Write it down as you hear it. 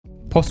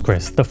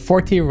Postgres, the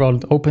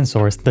 40-year-old open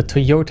source, the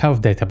Toyota of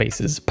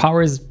databases,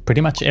 powers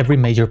pretty much every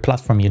major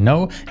platform you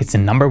know. It's the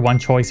 #1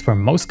 choice for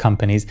most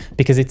companies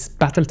because it's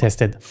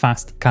battle-tested,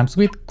 fast, comes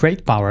with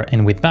great power,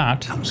 and with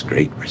that comes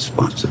great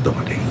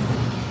responsibility.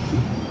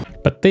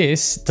 But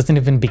this doesn't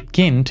even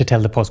begin to tell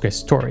the Postgres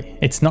story.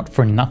 It's not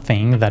for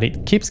nothing that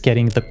it keeps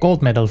getting the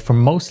gold medal for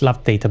most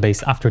loved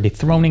database after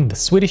dethroning the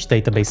Swedish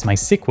database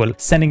MySQL,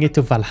 sending it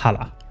to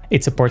Valhalla.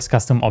 It supports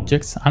custom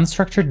objects,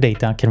 unstructured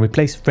data, can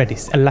replace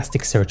Redis,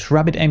 Elasticsearch,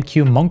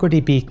 RabbitMQ,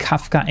 MongoDB,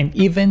 Kafka, and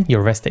even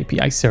your REST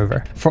API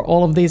server. For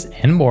all of this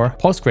and more,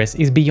 Postgres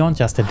is beyond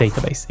just a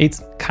database.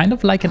 It's kind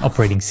of like an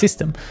operating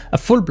system, a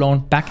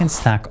full-blown backend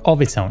stack of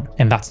its own.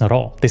 And that's not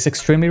all. This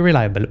extremely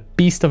reliable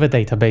beast of a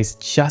database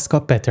just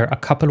got better a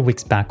couple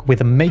weeks back with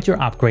a major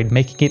upgrade,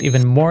 making it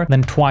even more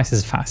than twice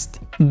as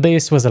fast.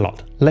 This was a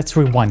lot. Let's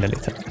rewind a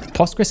little.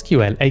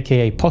 PostgreSQL,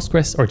 aka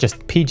Postgres or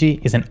just PG,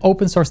 is an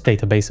open source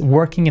database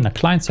working in a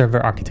client-server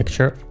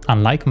architecture,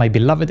 unlike my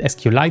beloved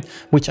SQLite,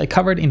 which I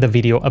covered in the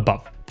video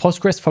above.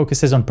 Postgres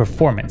focuses on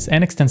performance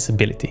and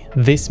extensibility.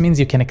 This means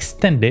you can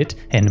extend it,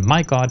 and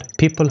my god,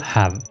 people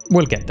have.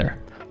 We'll get there.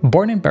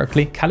 Born in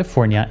Berkeley,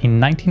 California in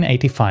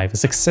 1985, a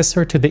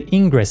successor to the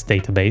Ingress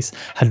database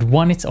had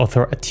won its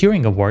author a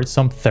Turing Award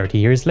some 30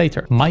 years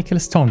later. Michael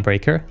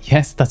Stonebreaker,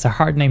 yes, that's a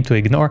hard name to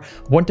ignore,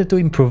 wanted to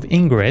improve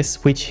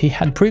Ingress, which he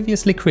had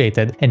previously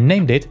created, and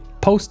named it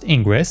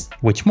Post-Ingress,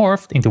 which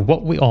morphed into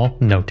what we all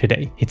know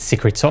today. Its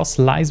secret sauce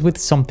lies with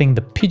something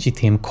the PG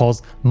team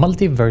calls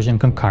multi-version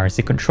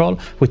concurrency control,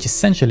 which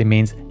essentially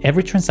means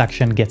every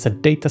transaction gets a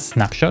data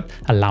snapshot,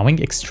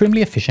 allowing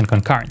extremely efficient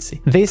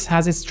concurrency. This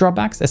has its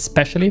drawbacks,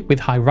 especially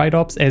with high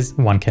write-ups, as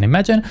one can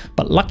imagine,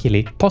 but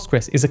luckily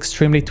Postgres is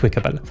extremely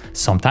tweakable,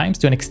 sometimes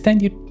to an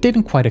extent you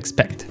didn't quite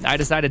expect. I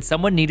decided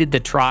someone needed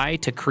to try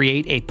to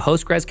create a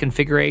Postgres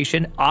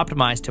configuration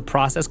optimized to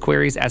process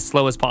queries as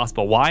slow as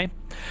possible. Why?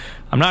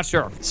 I'm not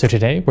sure. So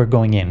today we're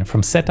going in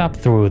from setup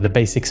through the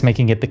basics,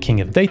 making it the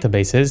king of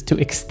databases, to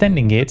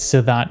extending it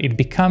so that it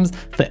becomes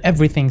the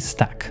everything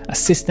stack, a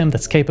system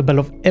that's capable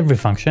of every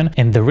function,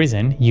 and the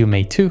reason you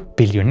may too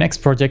build your next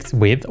project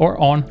with or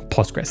on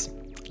Postgres.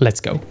 Let's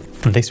go.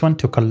 This one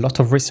took a lot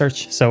of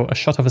research, so a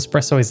shot of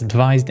espresso is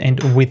advised, and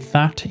with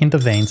that in the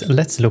veins,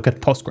 let's look at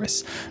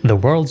Postgres, the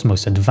world's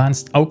most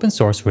advanced open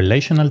source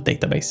relational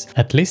database.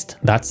 At least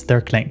that's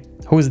their claim.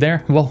 Who's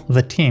there? Well,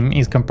 the team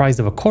is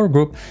comprised of a core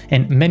group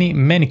and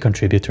many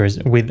contributors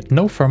with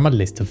no formal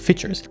list of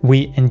features.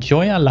 We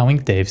enjoy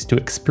allowing devs to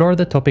explore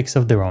the topics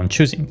of their own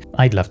choosing.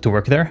 I'd love to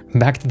work there.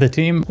 Back to the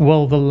team,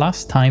 well, the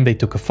last time they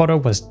took a photo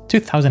was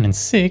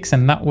 2006,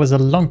 and that was a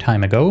long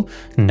time ago.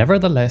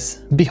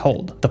 Nevertheless,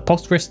 behold, the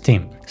Postgres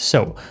team.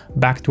 So,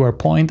 back to our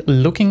point,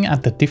 looking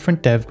at the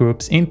different dev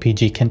groups in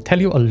PG can tell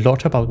you a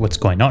lot about what's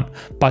going on,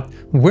 but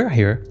we're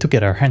here to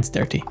get our hands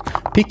dirty.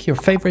 Pick your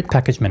favorite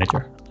package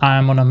manager.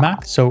 I'm on a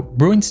Mac, so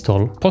brew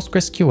install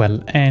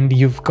PostgreSQL and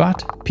you've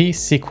got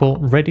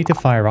pSQL ready to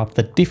fire up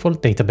the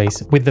default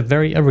database with the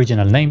very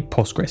original name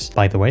Postgres.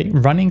 By the way,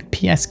 running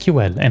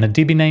pSQL and a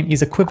DB name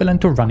is equivalent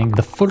to running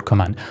the full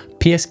command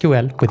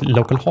pSQL with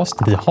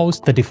localhost, the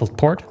host, the default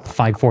port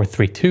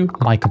 5432,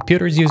 my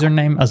computer's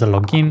username as a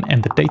login,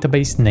 and the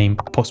database name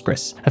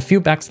Postgres. A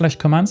few backslash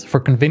commands for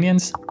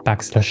convenience,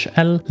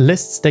 \l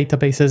lists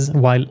databases,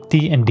 while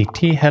d and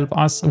dt help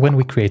us when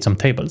we create some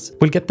tables.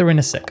 We'll get there in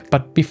a sec,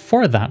 but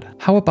before that,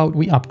 how about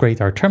we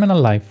upgrade our terminal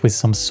life with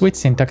some sweet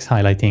syntax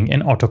highlighting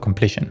and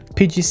auto-completion.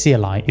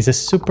 PGCLI is a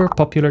super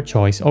popular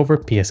choice over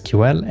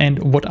pSQL and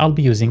what I'll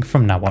be using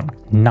from now on.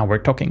 Now we're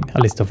talking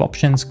a list of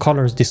options,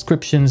 colors,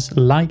 descriptions,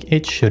 like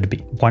it should be.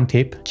 One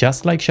tip,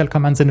 just like shell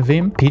commands in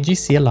Vim,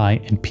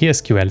 PGCLI and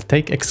pSQL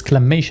take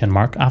exclamation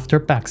mark after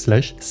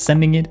backslash,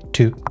 sending it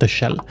to the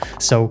shell.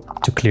 So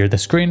to clear the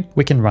screen,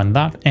 we can run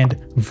that and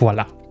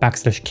voila.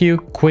 \q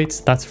quits,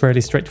 that's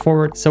fairly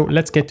straightforward, so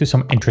let's get to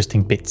some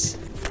interesting bits.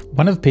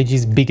 One of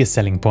PG's biggest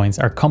selling points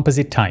are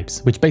composite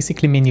types, which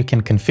basically mean you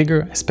can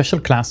configure a special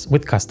class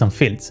with custom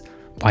fields.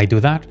 Why do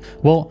that?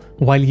 Well,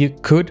 while you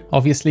could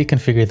obviously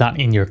configure that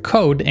in your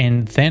code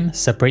and then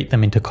separate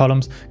them into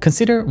columns,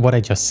 consider what I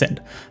just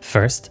said.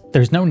 First,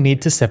 there's no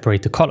need to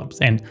separate the columns,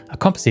 and a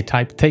composite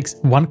type takes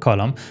one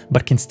column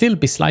but can still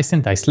be sliced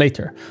and diced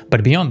later.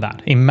 But beyond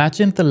that,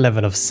 imagine the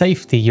level of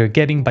safety you're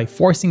getting by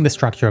forcing the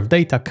structure of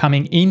data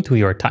coming into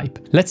your type.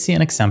 Let's see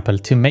an example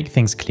to make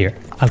things clear.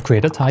 I'll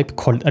create a type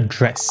called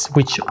address,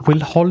 which will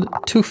hold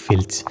two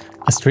fields,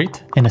 a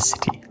street and a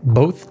city,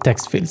 both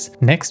text fields.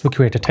 Next, we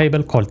create a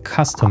table called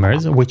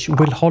customers, which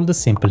will hold a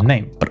simple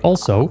name, but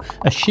also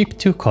a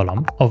ship2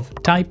 column of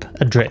type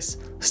address.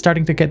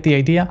 Starting to get the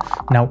idea?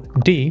 Now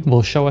D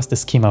will show us the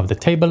schema of the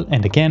table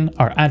and again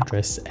our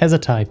address as a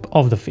type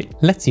of the field.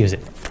 Let's use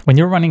it. When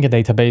you're running a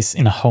database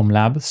in a home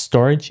lab,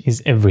 storage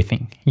is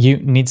everything. You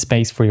need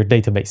space for your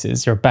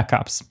databases, your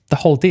backups, the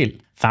whole deal.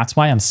 That's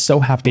why I'm so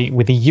happy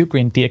with the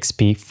Ugreen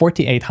DXP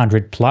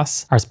 4800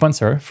 Plus, our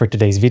sponsor for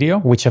today's video,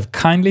 which have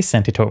kindly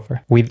sent it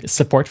over. With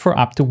support for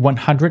up to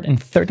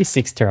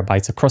 136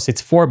 terabytes across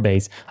its 4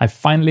 bays, I've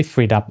finally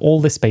freed up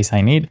all the space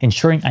I need,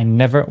 ensuring I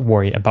never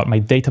worry about my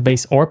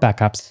database or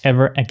backups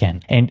ever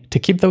again. And to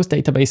keep those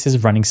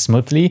databases running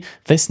smoothly,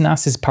 this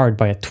NAS is powered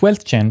by a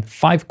 12th gen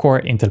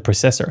 5-core Intel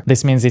processor.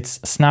 This means it's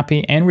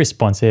snappy and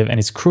responsive and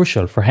is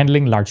crucial for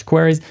handling large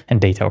queries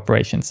and data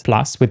operations.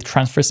 Plus, with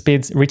transfer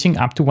speeds reaching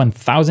up to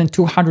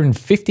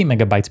 1250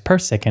 megabytes per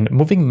second,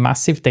 moving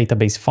massive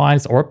database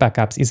files or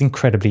backups is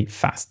incredibly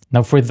fast.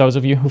 Now, for those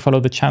of you who follow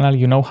the channel,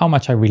 you know how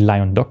much I rely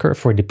on Docker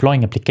for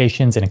deploying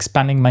applications and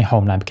expanding my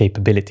home lab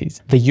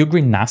capabilities. The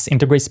Ugreen NAS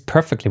integrates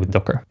perfectly with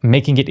Docker,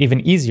 making it even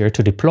easier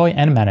to deploy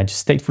and manage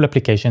stateful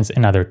applications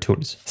and other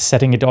tools.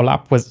 Setting it all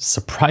up was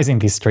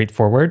surprisingly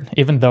straightforward.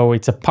 Even though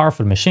it's a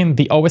powerful machine,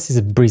 the OS is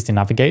a breeze to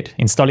navigate.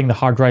 Installing the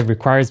hard drive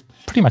requires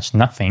pretty much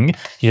nothing.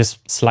 You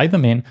just slide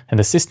them in, and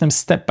the system's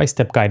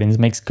step-by-step guidance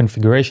makes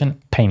configuration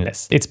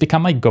painless. It's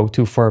become my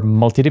go-to for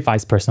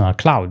multi-device personal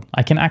cloud.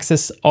 I can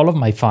access all of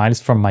my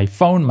files from my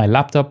phone, my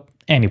laptop,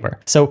 anywhere.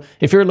 So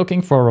if you're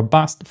looking for a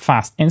robust,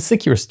 fast, and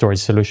secure storage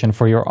solution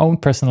for your own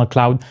personal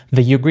cloud,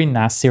 the Ugreen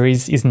NAS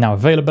series is now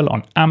available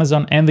on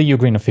Amazon and the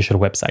Ugreen official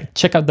website.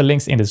 Check out the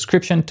links in the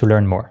description to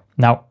learn more.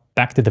 Now,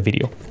 back to the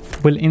video.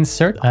 We'll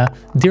insert a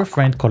dear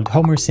friend called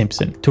Homer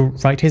Simpson. To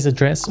write his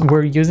address,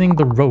 we're using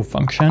the row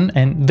function,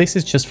 and this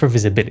is just for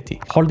visibility,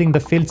 holding the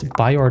fields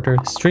by order,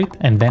 street,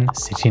 and then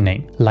city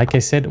name. Like I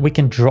said, we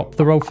can drop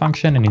the row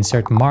function and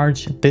insert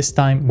marge. This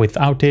time,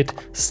 without it,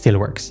 still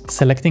works.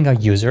 Selecting our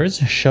users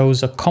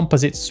shows a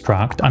composite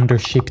struct under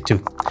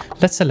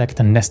ship2. Let's select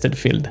a nested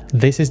field.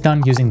 This is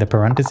done using the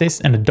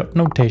parenthesis and a dot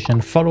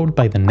notation followed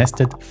by the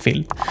nested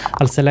field.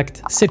 I'll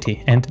select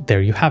city, and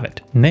there you have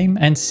it, name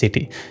and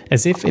city,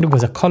 as if it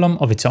was a column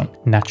of its own.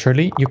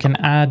 Naturally, you can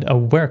add a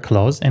where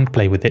clause and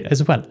play with it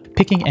as well.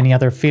 Picking any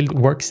other field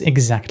works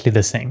exactly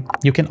the same.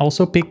 You can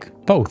also pick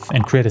both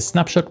and create a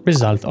snapshot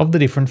result of the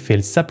different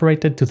fields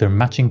separated to their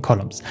matching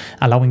columns,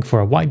 allowing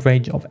for a wide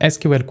range of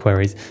SQL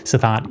queries so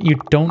that you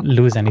don't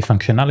lose any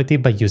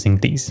functionality by using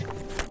these.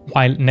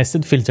 While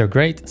nested fields are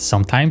great,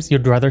 sometimes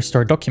you'd rather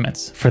store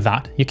documents. For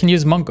that, you can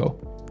use Mongo.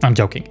 I'm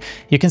joking.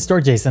 You can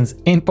store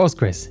JSONs in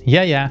Postgres.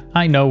 Yeah,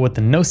 I know what the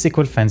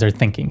NoSQL fans are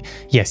thinking.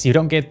 Yes, you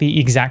don't get the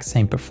exact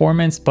same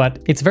performance, but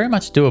it's very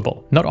much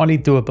doable. Not only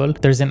doable,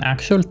 there's an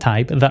actual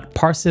type that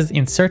parses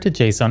inserted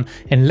JSON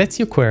and lets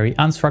you query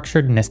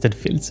unstructured nested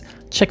fields.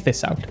 Check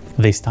this out.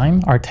 This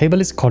time, our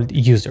table is called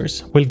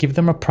users. We'll give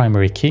them a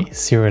primary key,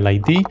 serial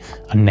ID,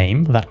 a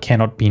name that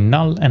cannot be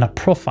null, and a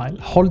profile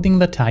holding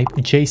the type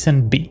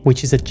JSONB,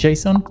 which is a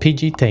JSON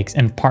PG takes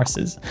and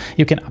parses.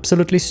 You can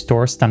absolutely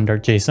store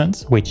standard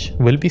JSONs, which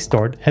will be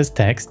stored as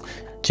text.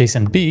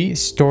 JSONB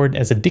is stored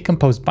as a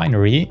decomposed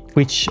binary,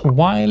 which,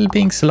 while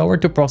being slower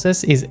to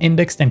process, is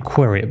indexed and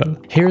queryable.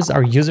 Here's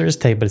our users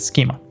table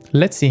schema.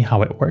 Let's see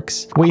how it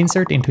works. We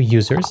insert into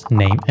users,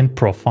 name, and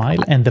profile,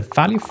 and the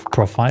value of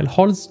profile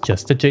holds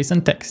just a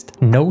JSON text.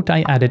 Note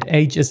I added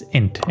age as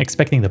int,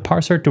 expecting the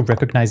parser to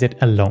recognize it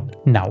alone.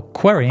 Now,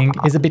 querying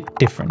is a bit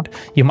different.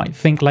 You might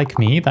think like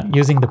me that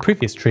using the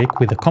previous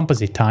trick with the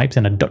composite types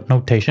and a dot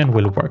notation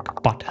will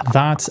work, but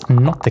that's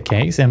not the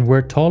case, and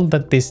we're told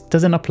that this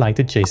doesn't apply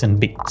to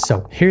JSONB.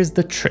 So here's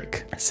the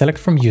trick. Select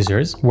from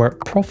users, where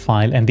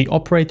profile and the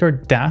operator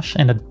dash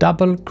and a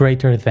double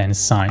greater than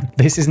sign.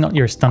 This is not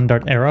your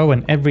standard arrow,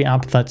 and every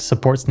app that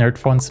supports nerd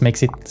fonts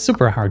makes it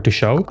super hard to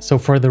show. So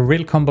for the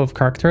real combo of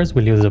characters,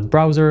 we'll use a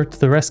browser to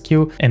the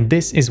rescue, and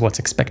this is what's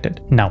expected.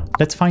 Now,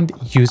 let's find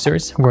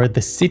users where the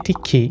city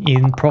key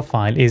in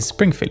profile is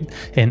Springfield,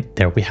 and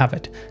there we have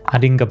it.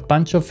 Adding a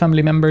bunch of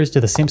family members to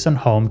the Simpson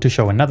home to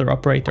show another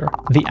operator.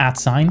 The @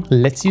 sign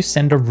lets you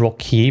send a raw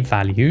key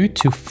value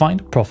to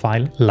find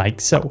profile like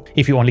so.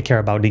 If you only care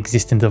about the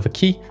existence of a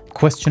key,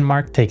 question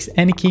mark takes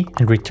any key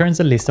and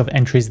returns a list of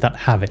entries that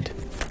have it.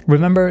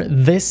 Remember,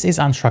 this is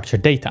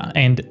unstructured data,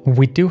 and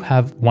we do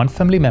have one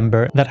family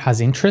member that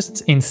has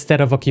interests instead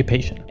of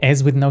occupation.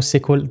 As with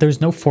NoSQL, there's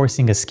no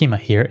forcing a schema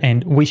here,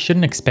 and we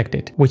shouldn't expect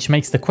it, which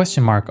makes the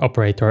question mark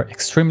operator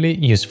extremely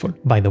useful.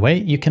 By the way,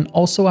 you can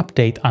also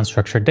update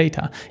unstructured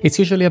data. It's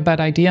usually a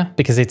bad idea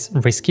because it's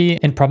risky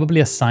and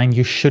probably a sign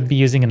you should be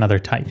using another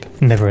type.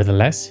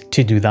 Nevertheless,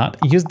 to do that,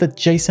 use the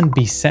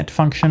JSONB set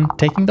function,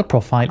 taking the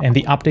profile and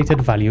the updated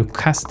value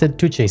casted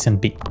to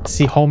JSONB.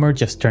 See Homer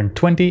just turned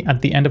 20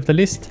 at the end of the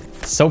list?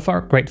 So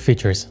far, great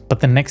features, but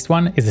the next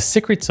one is the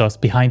secret sauce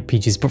behind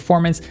PG's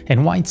performance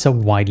and why it's so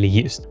widely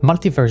used.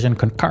 Multi-version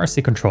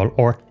concurrency control,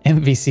 or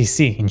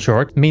MVCC in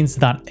short, means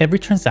that every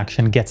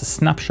transaction gets a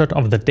snapshot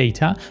of the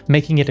data,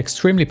 making it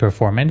extremely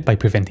performant by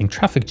preventing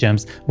traffic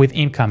jams with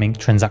incoming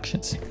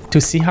transactions. To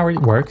see how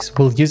it works,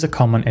 we'll use a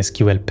common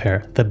SQL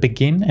pair. The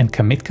begin and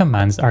commit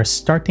commands are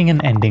starting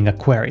and ending a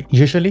query.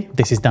 Usually,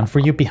 this is done for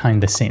you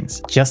behind the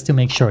scenes. Just to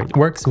make sure it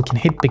works, we can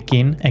hit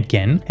begin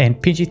again,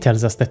 and PG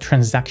tells us the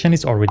transaction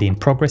is already in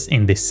progress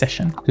in this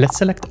session. Let's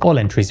select all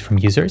entries from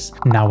users.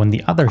 Now in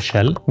the other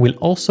shell, we'll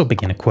also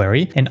begin a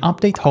query and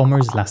update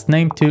Homer's last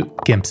name to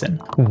Gimson.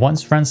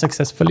 Once run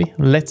successfully,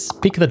 let's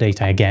pick the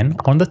data again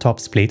on the top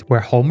split where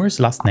Homer's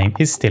last name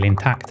is still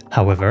intact.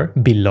 However,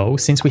 below,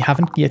 since we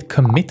haven't yet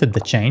committed the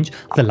change,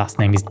 the last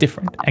name is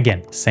different.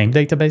 Again, same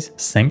database,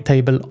 same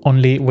table,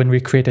 only when we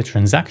create a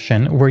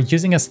transaction, we're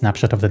using a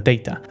snapshot of the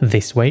data.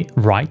 This way,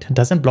 write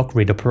doesn't block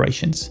read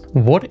operations.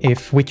 What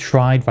if we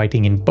tried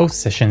writing in both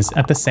sessions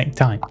at the same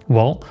time?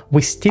 Well,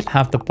 we still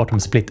have the bottom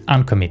split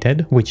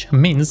uncommitted, which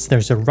means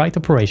there's a write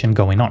operation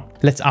going on.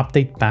 Let's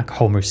update back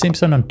Homer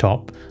Simpson on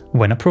top.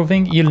 When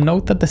approving, you'll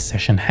note that the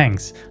session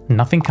hangs.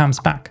 Nothing comes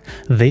back.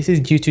 This is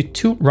due to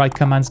two write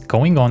commands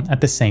going on at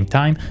the same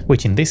time,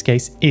 which in this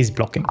case is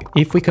blocking.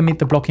 If we commit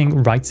the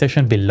blocking write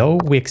session below,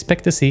 we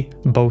expect to see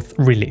both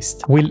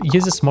released. We'll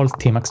use a small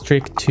Tmax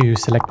trick to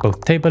select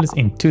both tables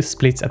in two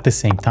splits at the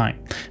same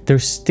time.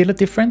 There's still a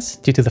difference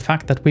due to the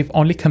fact that we've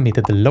only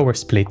committed the lower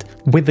split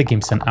with the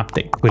Gimson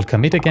update. We'll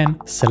commit again,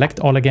 select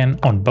all again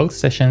on both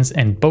sessions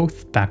and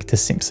both back to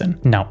Simpson.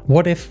 Now,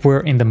 what if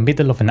we're in the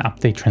middle of an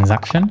update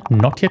transaction,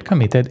 not yet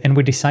committed, and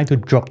we decide to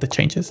drop the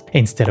changes?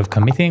 Instead of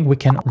committing, we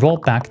can roll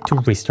back to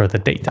restore the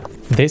data.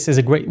 This is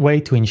a great way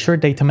to ensure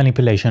data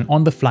manipulation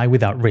on the fly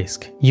without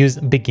risk. Use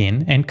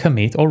begin and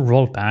commit or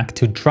rollback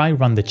to dry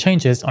run the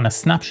changes on a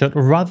snapshot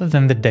rather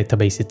than the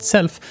database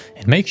itself,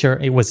 and make sure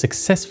it was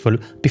successful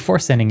before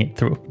sending it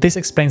through. This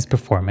explains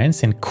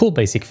performance and cool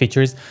basic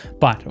features,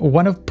 but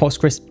one of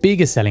Postgres'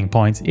 biggest selling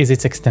points is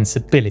its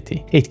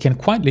extensibility. It can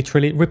quite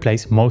literally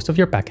replace most of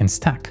your backend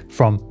stack,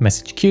 from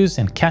message queues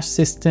and cache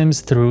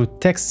systems through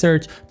text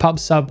search,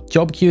 PubSub,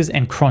 job queues,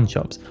 and cron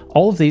jobs.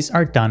 All of these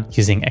are done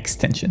using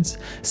extensions.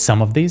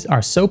 Some of these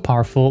are so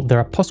powerful, there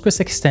are Postgres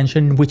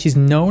extension which is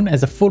known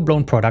as a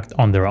full-blown product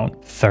on their own.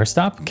 First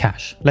up,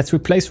 cache. Let's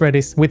replace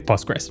Redis with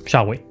Postgres,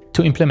 shall we?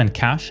 To implement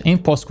cache in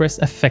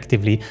Postgres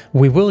effectively,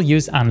 we will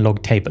use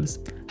unlogged tables.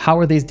 How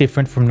are these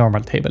different from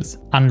normal tables?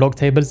 Unlogged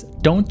tables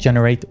don't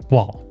generate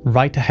WAL,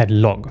 write-ahead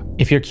log.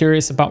 If you're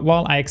curious about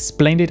WAL, I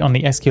explained it on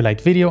the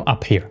SQLite video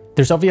up here.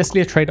 There's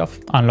obviously a trade-off.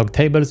 Unlogged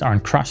tables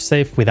aren't crash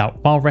safe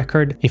without WAL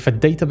record. If a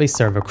database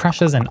server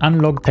crashes, an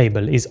unlogged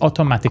table is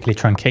automatically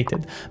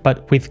truncated.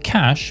 But with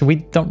cache, we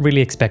don't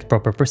really expect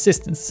proper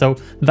persistence, so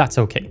that's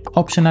okay.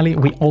 Optionally,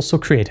 we also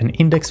create an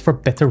index for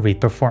better read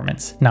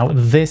performance. Now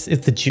this is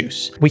the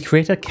juice. We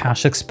create a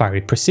cache expiry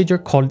procedure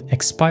called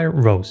expire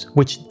rows,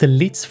 which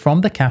deletes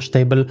from the cache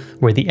table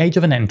where the age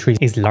of an entry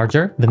is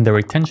larger than the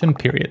retention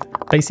period,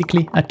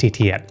 basically a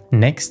TTL.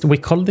 Next, we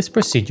call this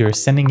procedure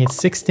sending it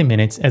 60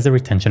 minutes as a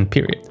retention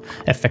period,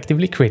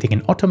 effectively creating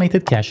an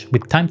automated cache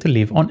with time to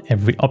live on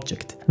every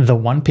object. The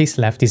one piece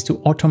left is to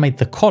automate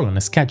the call on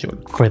a schedule.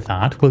 For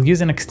that, we'll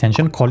use an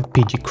extension called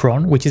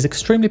Chron, which is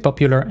extremely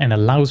popular and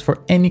allows for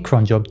any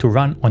cron job to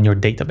run on your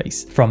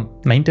database. From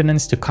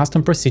maintenance to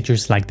custom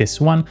procedures like this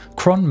one,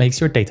 cron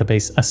makes your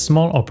database a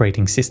small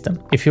operating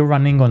system. If you're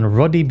running on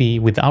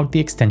RabbitMQ without the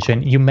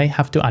extension, you may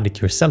have to add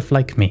it yourself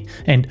like me,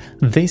 and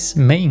this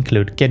may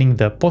include getting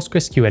the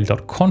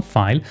postgresql.conf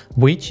file,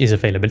 which is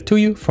available to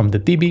you from the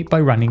DB by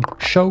running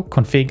show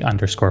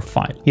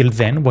config_file. You'll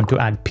then want to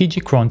add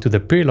Chron to the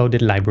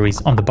preloaded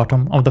libraries on the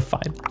bottom of the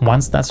file.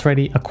 Once that's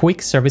ready, a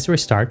quick service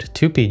restart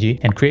to PG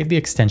and create the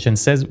extension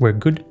says we're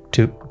good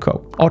to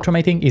go.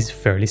 Automating is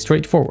fairly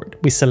straightforward.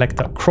 We select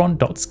a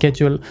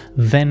cron.schedule,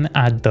 then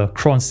add the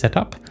cron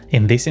setup,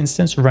 in this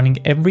instance running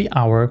every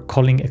hour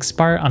calling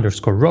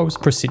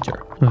expire_rows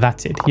procedure.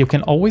 That's it. You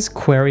can always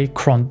query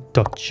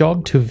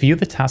cron.job to view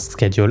the task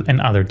schedule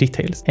and other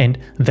details. And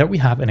there we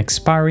have an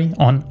expiry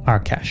on our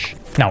cache.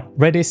 Now,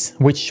 Redis,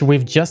 which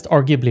we've just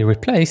arguably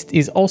replaced,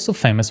 is also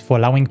famous for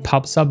allowing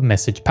PubSub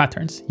message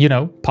patterns. You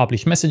know,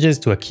 publish messages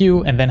to a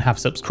queue and then have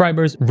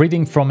subscribers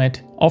reading from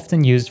it,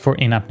 often used for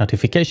in-app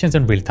notifications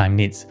and real-time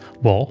needs.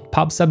 Well,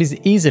 PubSub is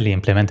easily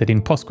implemented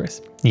in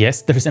Postgres.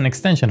 Yes, there's an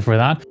extension for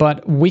that,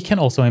 but we can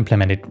also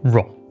implement it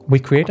raw. We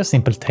create a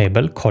simple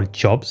table called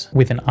jobs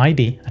with an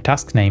ID, a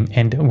task name,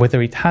 and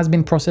whether it has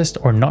been processed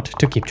or not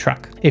to keep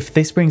track. If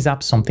this brings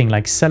up something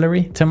like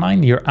celery to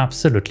mind, you're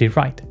absolutely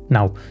right.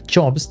 Now,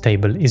 jobs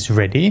table is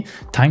ready,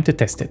 time to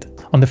test it.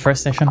 On the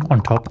first session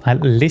on top, I'll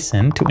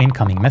listen to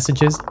incoming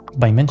messages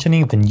by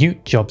mentioning the new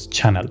jobs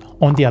channel.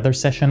 On the other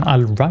session,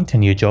 I'll write a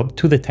new job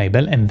to the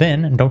table and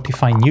then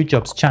notify new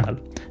jobs channel.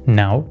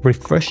 Now,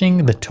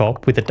 refreshing the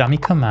top with a dummy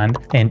command,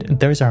 and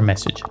there's our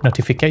message.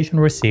 Notification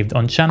received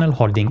on channel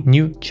holding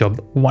new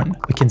job 1.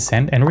 We can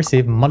send and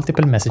receive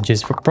multiple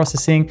messages for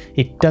processing.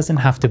 It doesn't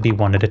have to be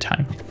one at a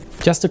time.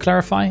 Just to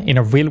clarify, in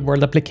a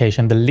real-world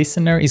application, the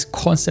listener is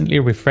constantly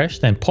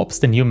refreshed and pops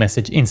the new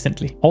message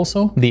instantly.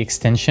 Also, the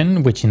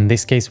extension, which in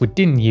this case we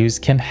didn't use,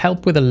 can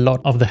help with a lot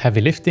of the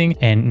heavy lifting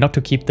and not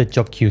to keep the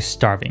job queue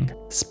starving.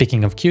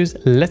 Speaking of queues,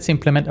 let's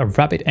implement a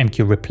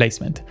RabbitMQ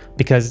replacement,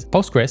 because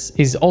Postgres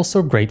is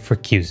also great for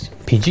queues.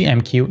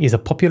 PGMQ is a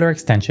popular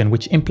extension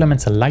which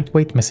implements a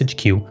lightweight message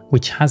queue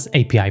which has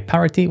API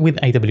parity with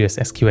AWS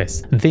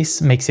SQS.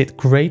 This makes it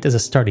great as a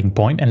starting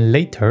point and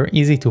later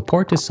easy to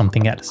port to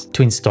something else.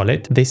 To install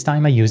it, this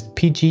time I used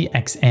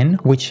pgxn,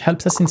 which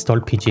helps us install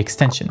PG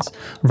extensions.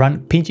 Run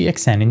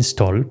pgxn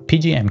install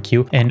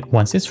PGMQ, and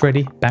once it's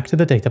ready, back to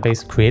the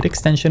database, create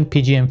extension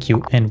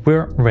PGMQ, and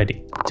we're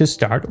ready. To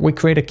start, we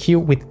create a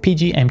queue with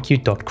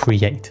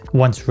pgmq.create.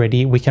 Once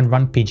ready, we can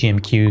run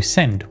pgmq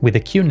send with a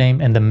queue name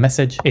and the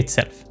message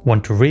itself.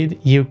 Want to read?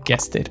 You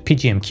guessed it,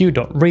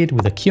 pgmq.read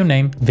with a queue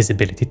name,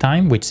 visibility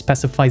time, which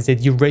specifies the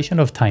duration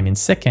of time in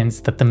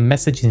seconds that the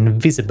message is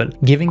invisible,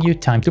 giving you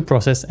time to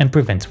process and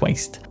prevents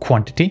waste.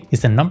 Quantity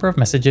is the number of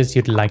messages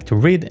you'd like to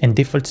read and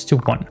defaults to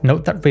 1.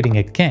 Note that reading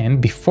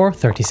again before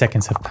 30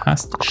 seconds have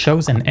passed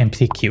shows an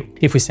empty queue.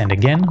 If we send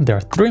again, there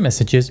are 3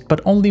 messages,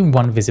 but only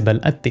 1 visible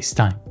at this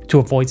time. To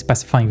avoid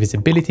specifying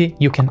visibility,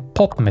 you can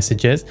pop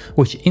messages,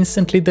 which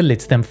instantly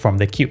deletes them from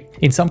the queue.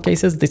 In some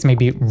cases, this may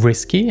be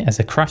risky, as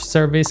a crash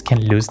service can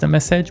lose the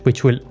message,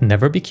 which will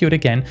never be queued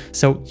again,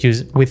 so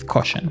use with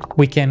caution.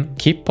 We can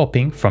keep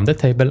popping from the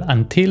table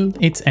until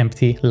it's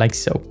empty, like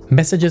so.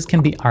 Messages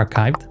can be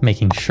archived,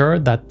 making sure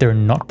that they're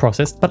not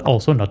processed but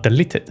also not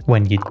deleted.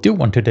 When you do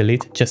want to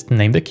delete, just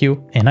name the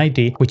queue and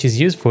ID, which is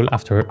useful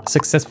after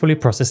successfully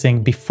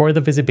processing before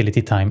the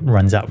visibility time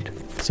runs out.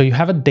 So you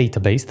have a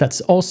database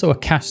that's also a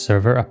cache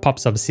server, a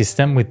PubSub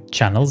system with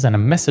channels and a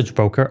message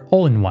broker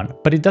all in one.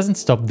 But it doesn't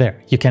stop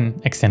there. You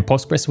can extend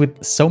Postgres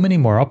with so many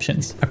more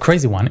options. A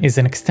crazy one is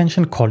an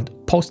extension called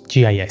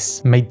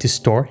PostGIS, made to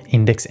store,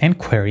 index and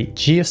query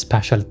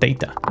geospatial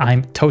data.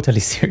 I'm totally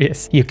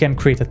serious. You can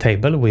create a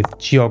table with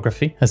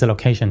geography as a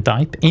location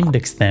type,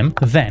 index them,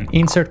 then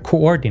insert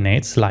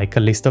coordinates like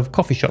a list of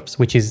coffee shops,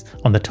 which is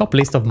on the top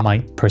list of my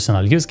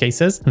personal use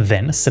cases,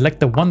 then select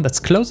the one that's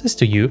closest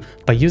to you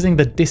by using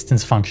the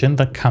distance function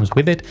that comes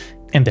with it,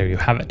 and there you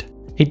have it.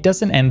 It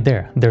doesn't end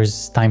there.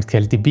 There's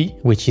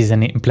timescaledb, which is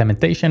an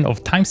implementation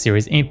of time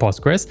series in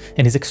Postgres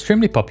and is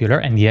extremely popular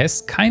and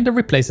yes, kind of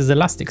replaces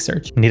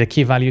Elasticsearch. Need a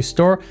key value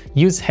store?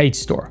 Use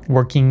HStore.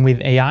 Working with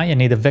AI and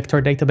need a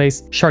vector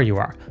database? Sure you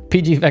are.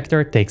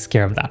 pgvector takes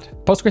care of that.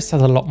 Postgres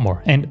has a lot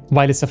more, and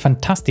while it's a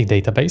fantastic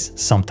database,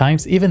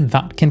 sometimes even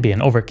that can be an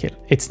overkill.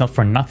 It's not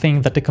for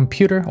nothing that the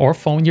computer or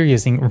phone you're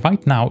using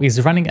right now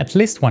is running at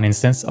least 1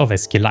 instance of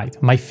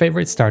SQLite, my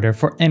favorite starter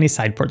for any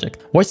side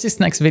project. Watch this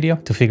next video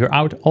to figure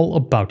out all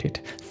about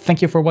it.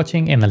 Thank you for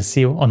watching, and I'll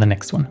see you on the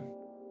next one.